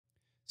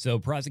So,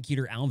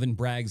 prosecutor Alvin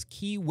Bragg's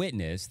key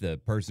witness, the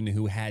person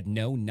who had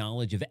no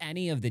knowledge of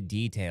any of the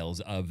details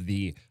of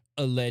the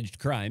alleged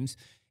crimes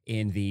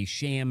in the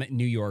sham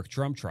New York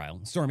Trump trial,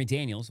 Stormy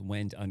Daniels,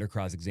 went under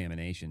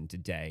cross-examination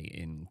today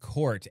in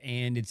court.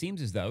 And it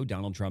seems as though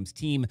Donald Trump's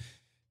team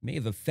may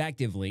have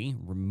effectively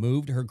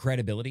removed her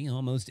credibility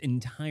almost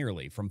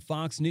entirely. From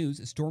Fox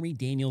News, Stormy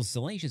Daniels'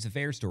 salacious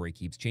affair story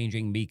keeps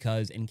changing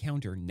because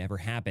encounter never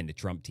happened,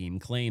 Trump team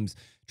claims.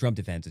 Trump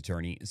defense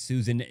attorney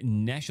Susan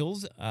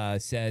Neschels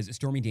says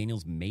Stormy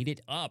Daniels made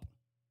it up.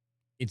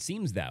 It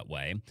seems that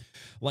way.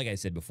 Like I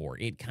said before,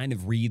 it kind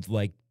of reads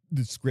like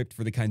the script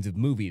for the kinds of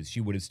movies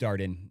she would have starred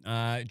in.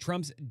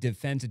 Trump's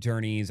defense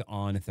attorneys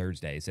on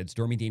Thursday said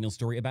Stormy Daniels'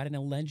 story about an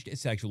alleged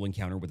sexual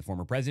encounter with the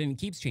former president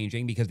keeps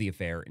changing because the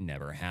affair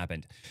never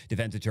happened.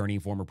 Defense attorney,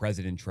 former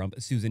President Trump,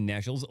 Susan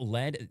Neschels,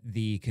 led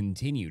the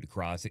continued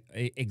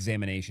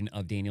cross-examination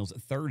of Daniels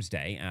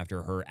Thursday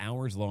after her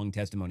hours-long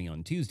testimony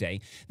on Tuesday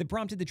that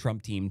prompted the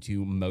Trump team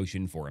to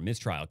motion for a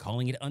mistrial,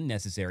 calling it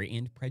unnecessary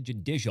and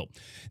prejudicial.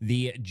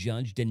 The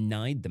judge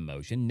denied the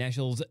motion.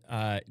 Neschels,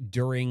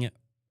 during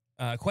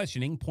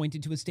questioning,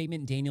 pointed to a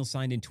statement Daniels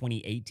signed in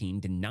 2018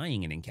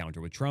 denying an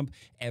encounter with Trump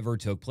ever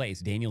took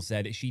place. Daniels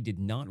said she did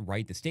not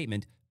write the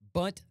statement,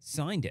 but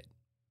signed it.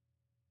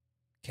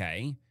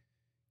 Okay.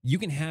 You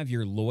can have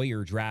your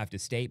lawyer draft a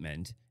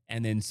statement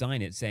and then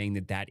sign it saying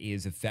that that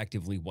is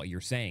effectively what you're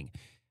saying.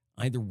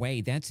 Either way,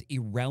 that's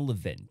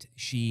irrelevant.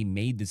 She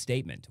made the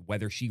statement.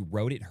 Whether she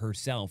wrote it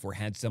herself or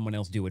had someone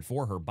else do it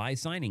for her, by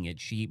signing it,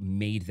 she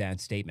made that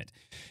statement.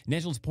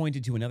 Neschels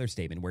pointed to another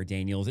statement where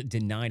Daniels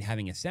denied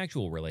having a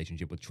sexual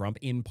relationship with Trump.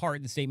 In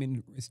part, the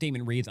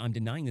statement reads, "I'm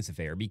denying this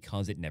affair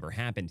because it never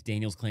happened."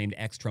 Daniels claimed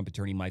ex-Trump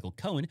attorney Michael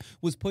Cohen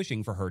was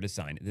pushing for her to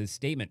sign this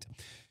statement.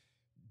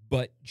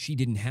 But she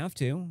didn't have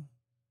to.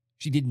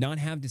 She did not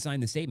have to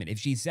sign the statement. If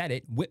she said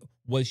it,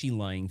 was she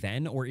lying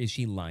then or is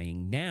she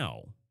lying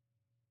now?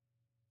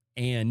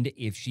 And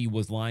if she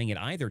was lying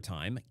at either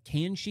time,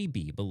 can she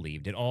be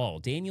believed at all?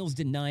 Daniels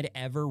denied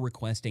ever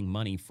requesting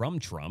money from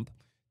Trump.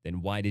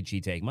 Then why did she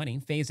take money?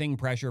 Facing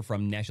pressure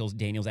from Neschels,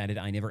 Daniels added,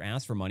 "I never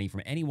asked for money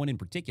from anyone in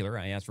particular.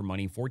 I asked for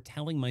money for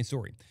telling my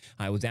story.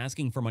 I was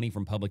asking for money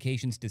from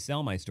publications to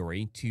sell my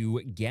story,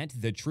 to get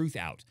the truth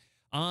out."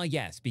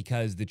 Yes,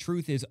 because the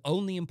truth is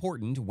only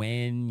important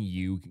when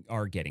you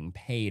are getting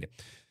paid.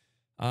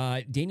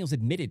 Daniels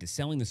admitted to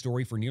selling the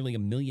story for nearly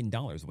 $1 million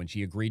when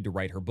she agreed to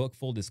write her book,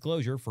 Full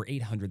Disclosure, for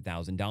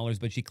 $800,000,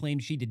 but she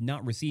claimed she did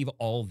not receive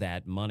all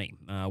that money.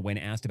 When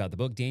asked about the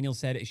book, Daniels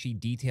said she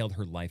detailed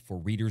her life for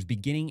readers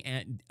beginning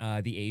at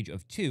the age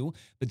of 2,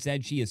 but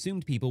said she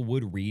assumed people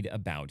would read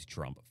about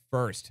Trump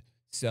first.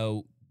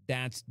 So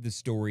that's the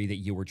story that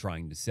you were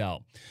trying to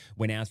sell.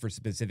 When asked for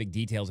specific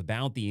details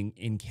about the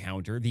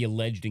encounter, the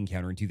alleged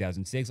encounter in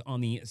 2006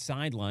 on the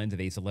sidelines of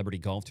a celebrity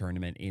golf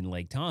tournament in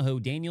Lake Tahoe,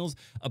 Daniels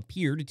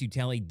appeared to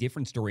tell a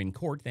different story in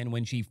court than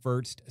when she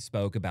first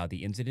spoke about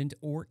the incident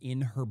or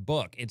in her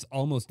book. It's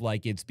almost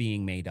like it's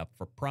being made up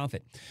for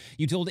profit.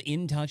 "You told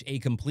In Touch a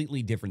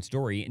completely different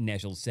story,"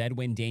 Neschels said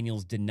when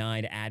Daniels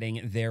denied,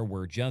 adding, "There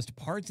were just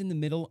parts in the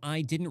middle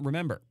I didn't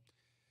remember."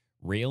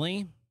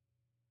 Really?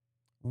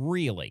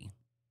 Really?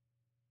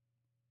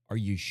 Are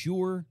you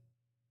sure?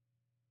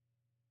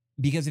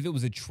 Because if it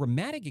was a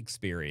traumatic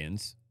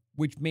experience,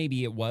 which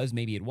maybe it was,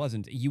 maybe it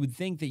wasn't, you would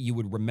think that you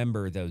would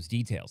remember those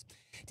details.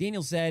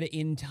 Daniels said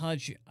In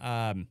Touch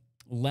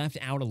left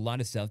out a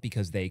lot of stuff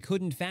because they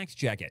couldn't fact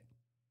check it.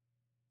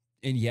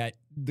 And yet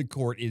the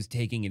court is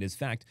taking it as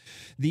fact.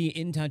 The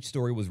In Touch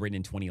story was written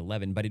in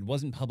 2011, but it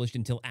wasn't published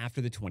until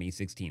after the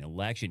 2016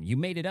 election. "You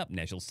made it up,"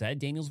 Neschels said.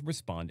 Daniels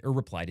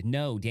replied,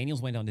 "No."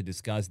 Daniels went on to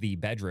discuss the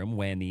bedroom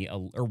where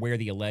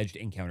the alleged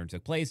encounter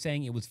took place,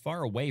 saying it was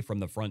far away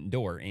from the front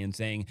door and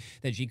saying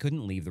that she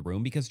couldn't leave the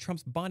room because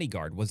Trump's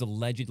bodyguard was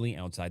allegedly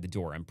outside the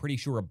door. "I'm pretty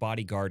sure a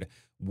bodyguard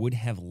would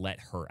have let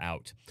her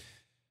out."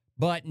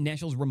 But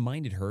Neschels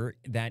reminded her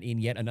that in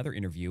yet another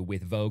interview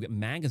with Vogue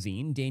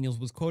magazine, Daniels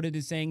was quoted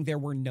as saying there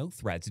were no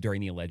threats during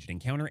the alleged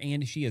encounter,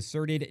 and she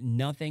asserted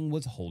nothing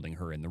was holding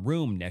her in the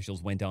room.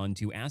 Neschels went on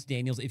to ask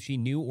Daniels if she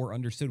knew or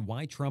understood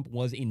why Trump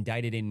was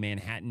indicted in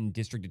Manhattan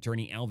District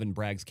Attorney Alvin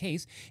Bragg's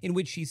case, in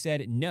which she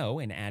said no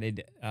and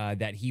added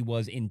that he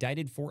was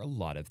indicted for a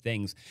lot of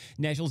things.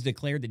 Neschels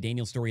declared that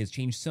Daniels' story has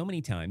changed so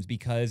many times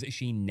because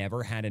she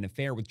never had an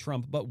affair with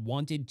Trump but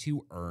wanted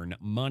to earn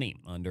money.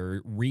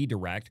 Under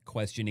redirect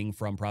questioning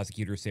from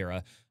prosecutor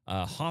Sarah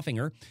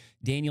Hoffinger,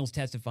 Daniels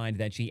testified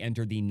that she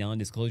entered the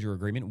non-disclosure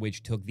agreement,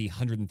 which took the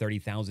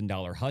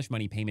 $130,000 hush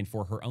money payment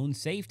for her own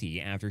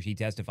safety after she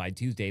testified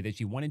Tuesday that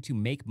she wanted to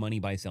make money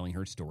by selling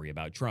her story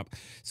about Trump.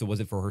 So was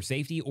it for her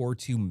safety or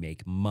to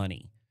make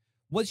money?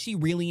 Was she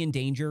really in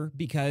danger?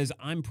 Because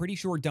I'm pretty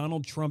sure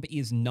Donald Trump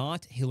is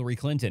not Hillary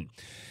Clinton.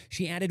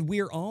 She added,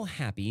 "We're all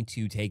happy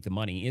to take the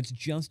money. It's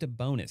just a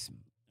bonus."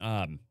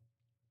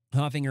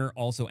 Hoffinger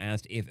also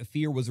asked if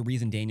fear was a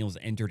reason Daniels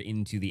entered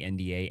into the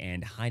NDA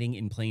and hiding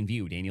in plain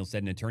view. Daniels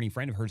said an attorney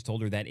friend of hers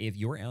told her that if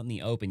you're out in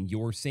the open,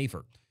 you're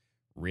safer.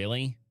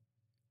 Really?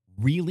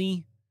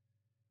 Really?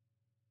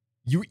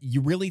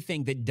 You really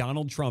think that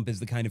Donald Trump is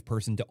the kind of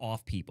person to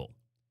off people?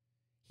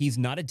 He's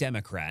not a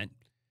Democrat,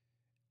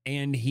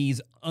 and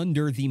he's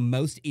under the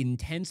most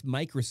intense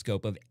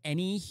microscope of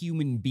any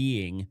human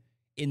being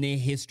in the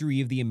history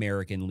of the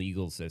American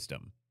legal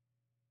system.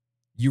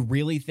 You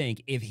really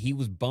think if he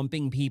was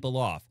bumping people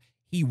off,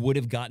 he would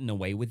have gotten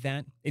away with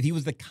that? If he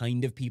was the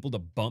kind of people to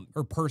bump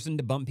or person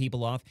to bump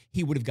people off,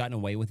 he would have gotten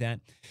away with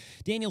that.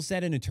 Daniels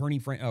said an attorney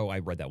friend. Oh, I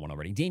read that one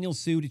already. Daniels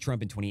sued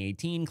Trump in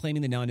 2018,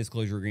 claiming the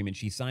non-disclosure agreement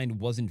she signed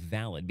wasn't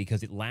valid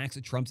because it lacks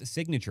Trump's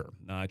signature.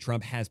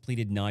 Trump has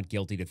pleaded not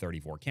guilty to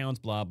 34 counts,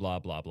 blah, blah,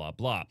 blah, blah,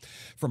 blah.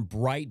 From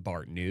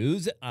Breitbart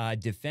News,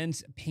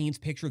 defense paints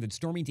picture that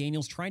Stormy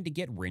Daniels tried to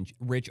get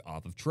rich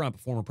off of Trump.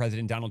 Former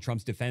President Donald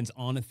Trump's defense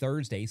on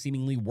Thursday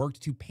seemingly worked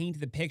to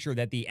paint the picture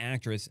that the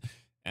actress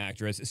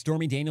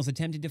Stormy Daniels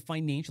attempted to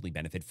financially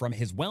benefit from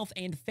his wealth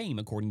and fame,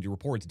 according to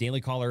reports.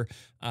 Daily Caller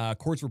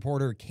courts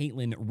reporter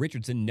Caitlin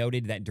Richardson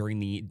noted that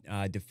during the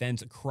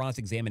defense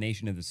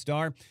cross-examination of the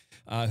star,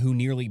 who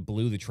nearly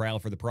blew the trial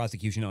for the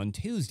prosecution on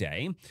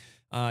Tuesday,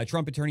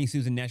 Trump attorney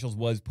Susan Neschels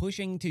was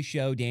pushing to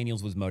show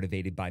Daniels was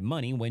motivated by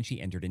money when she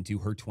entered into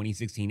her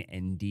 2016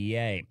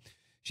 NDA.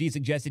 She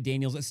suggested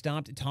Daniels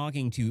stopped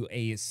talking to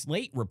a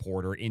Slate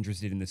reporter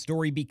interested in the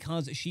story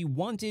because she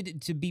wanted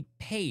to be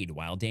paid,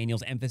 while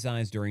Daniels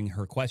emphasized during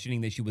her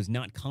questioning that she was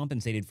not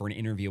compensated for an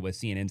interview with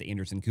CNN's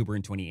Anderson Cooper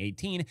in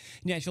 2018.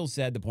 Neschels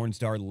said the porn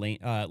star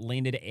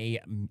landed a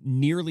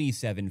nearly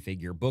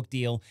seven-figure book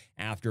deal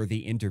after the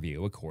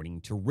interview, according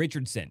to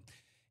Richardson.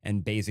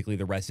 And basically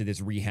the rest of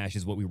this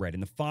rehashes what we read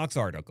in the Fox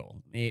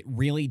article. It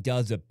really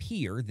does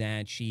appear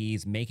that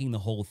she's making the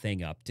whole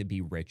thing up to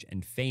be rich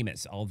and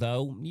famous.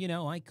 Although,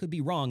 I could be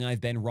wrong. I've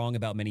been wrong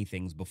about many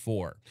things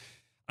before.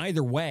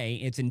 Either way,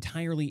 it's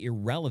entirely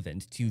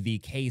irrelevant to the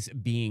case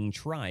being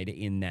tried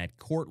in that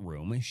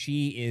courtroom.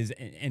 She is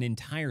an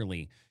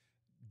entirely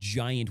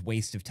giant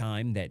waste of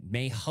time that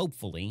may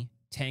hopefully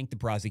tank the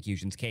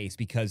prosecution's case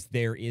because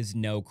there is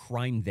no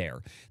crime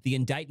there. The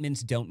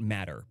indictments don't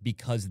matter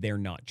because they're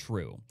not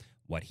true.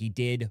 What he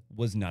did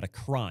was not a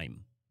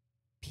crime.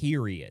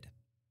 Period.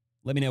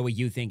 Let me know what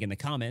you think in the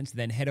comments,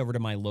 then head over to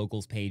my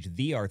locals page,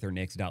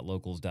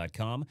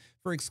 thearthurnix.locals.com,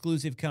 for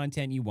exclusive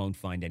content you won't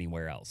find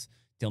anywhere else.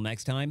 Till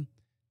next time,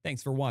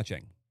 thanks for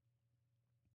watching.